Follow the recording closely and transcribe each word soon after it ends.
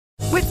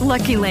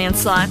Lucky Land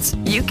Slots,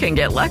 you can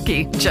get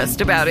lucky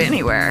just about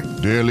anywhere.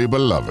 Dearly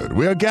beloved,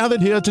 we are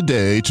gathered here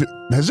today to...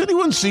 Has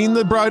anyone seen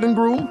the bride and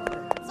groom?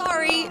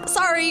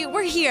 Sorry,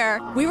 we're here.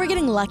 We were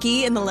getting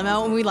lucky in the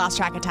limo and we lost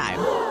track of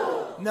time.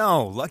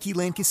 No, Lucky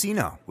Land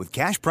Casino, with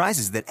cash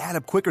prizes that add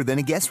up quicker than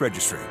a guest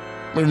registry.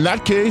 In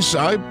that case,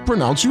 I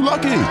pronounce you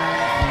lucky.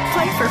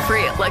 Play for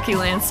free at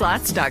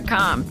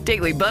LuckyLandSlots.com.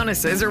 Daily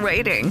bonuses are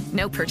waiting.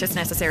 No purchase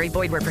necessary.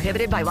 Void where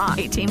prohibited by law.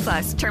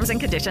 18+. Terms and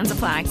conditions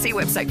apply. See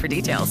website for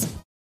details.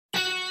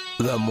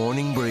 The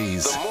Morning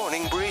Breeze. The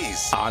Morning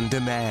Breeze. On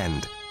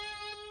demand.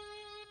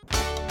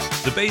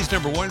 The Bay's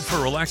number one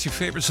for relaxing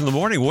favorites in the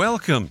morning.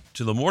 Welcome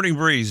to the Morning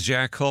Breeze.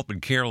 Jack Culp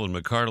and Carolyn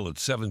McCardle at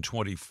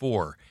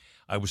 7:24.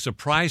 I was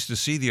surprised to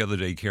see the other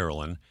day,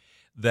 Carolyn,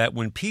 that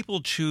when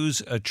people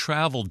choose a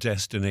travel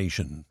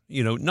destination,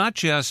 not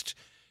just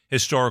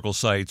historical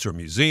sites or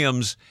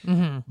museums,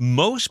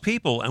 most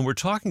people, and we're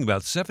talking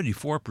about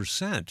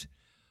 74%,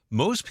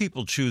 most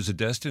people choose a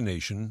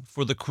destination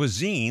for the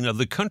cuisine of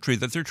the country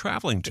that they're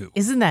traveling to.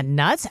 Isn't that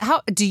nuts?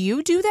 How do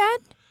you do that?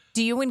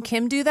 Do you and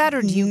Kim do that,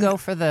 or do you go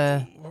for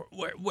the...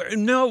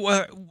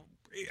 No,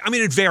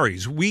 it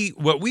varies.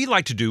 What we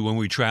like to do when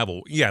we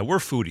travel, we're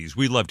foodies.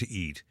 We love to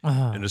eat,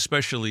 and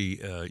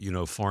especially,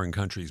 foreign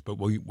countries. But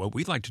what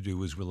we like to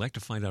do is we like to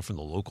find out from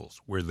the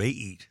locals where they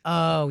eat.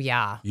 Oh,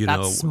 yeah.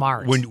 That's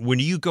smart. When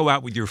you go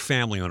out with your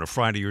family on a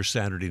Friday or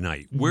Saturday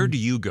night, where do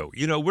you go?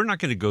 We're not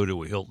going to go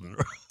to a Hilton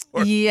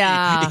or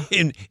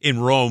in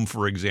Rome,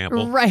 for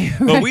example. Right.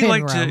 But we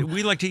like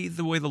to eat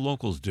the way the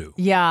locals do.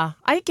 Yeah,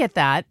 I get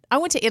that. I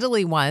went to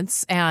Italy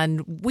once,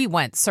 and we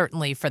went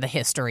certainly for the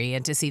history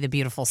and to see the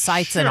beautiful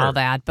sights and all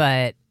that,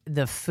 but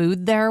the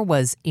food there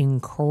was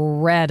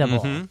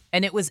incredible.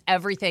 And it was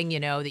everything,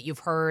 that you've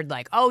heard,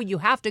 like, oh, you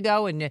have to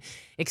go and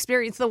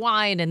experience the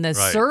wine and the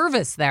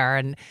service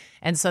there.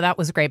 And so that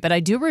was great. But I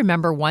do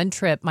remember one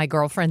trip my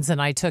girlfriends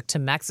and I took to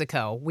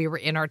Mexico. We were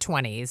in our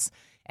 20s.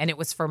 And it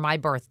was for my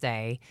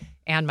birthday,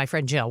 and my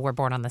friend Jill, we're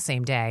born on the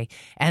same day.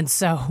 And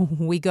so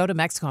we go to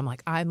Mexico. I'm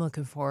like, I'm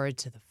looking forward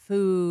to the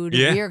food.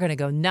 Yeah. We are going to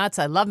go nuts.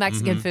 I love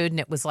Mexican food. And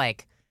it was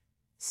like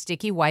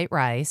sticky white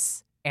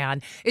rice.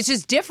 And it's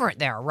just different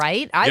there,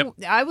 right? Yep.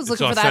 I was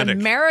looking authentic. for that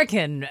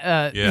American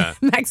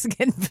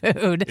Mexican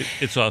food.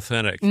 It's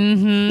authentic.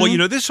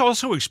 Well, this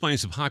also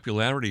explains the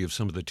popularity of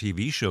some of the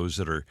TV shows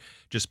that are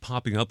just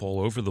popping up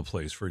all over the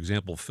place. For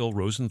example, Phil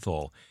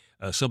Rosenthal.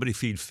 Somebody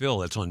Feed Phil,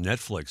 that's on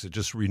Netflix. It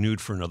just renewed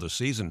for another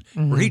season,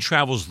 where he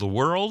travels the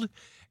world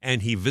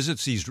and he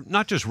visits these,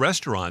 not just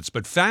restaurants,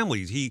 but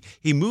families.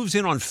 He moves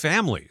in on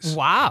families.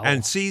 Wow.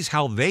 And sees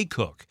how they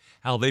cook,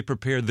 how they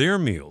prepare their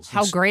meals.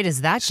 How great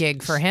is that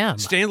gig for him?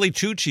 Stanley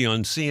Tucci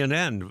on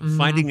CNN,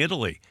 Finding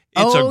Italy.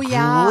 It's a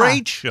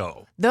great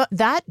show.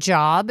 That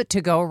job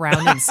to go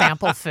around and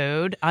sample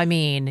food,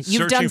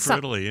 you've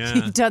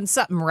done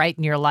something right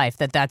in your life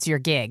that's your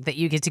gig, that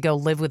you get to go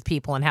live with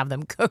people and have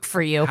them cook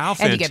for you. How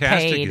and you get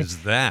fantastic paid.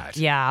 is that?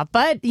 Yeah,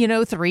 but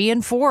 3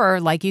 and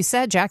 4, like you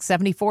said, Jack,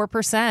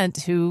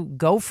 74% who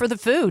go for the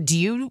food. Do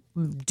you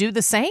do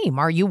the same?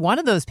 Are you one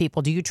of those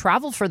people? Do you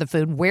travel for the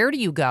food? Where do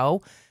you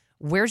go?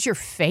 Where's your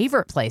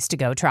favorite place to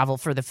go travel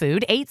for the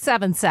food?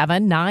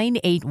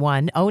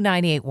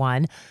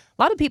 877-981-0981. A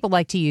lot of people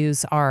like to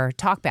use our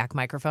TalkBack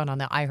microphone on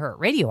the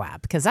iHeartRadio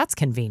app because that's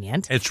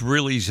convenient. It's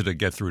real easy to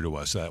get through to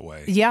us that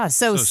way. Yeah,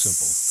 so simple.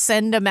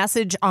 Send a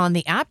message on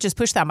the app. Just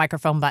push that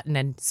microphone button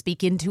and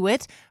speak into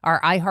it.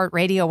 Our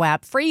iHeartRadio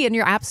app, free in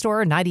your app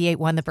store,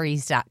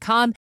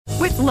 981thebreeze.com.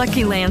 With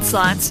Lucky Land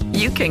Slots,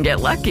 you can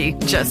get lucky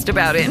just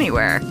about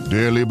anywhere.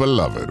 Dearly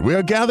beloved, we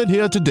are gathered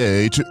here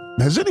today to...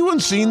 Has anyone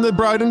seen the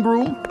bride and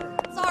groom?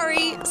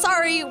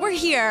 Sorry, we're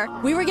here.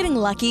 We were getting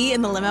lucky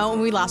in the limo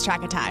and we lost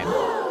track of time.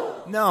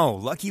 No,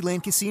 Lucky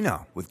Land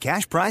Casino, with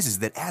cash prizes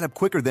that add up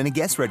quicker than a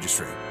guest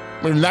registry.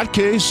 In that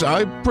case,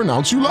 I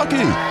pronounce you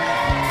lucky.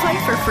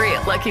 Play for free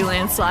at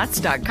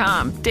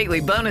LuckyLandSlots.com.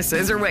 Daily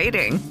bonuses are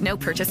waiting. No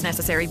purchase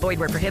necessary. Void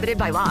where prohibited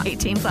by law.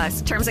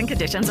 18+. Terms and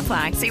conditions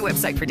apply. See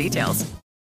website for details.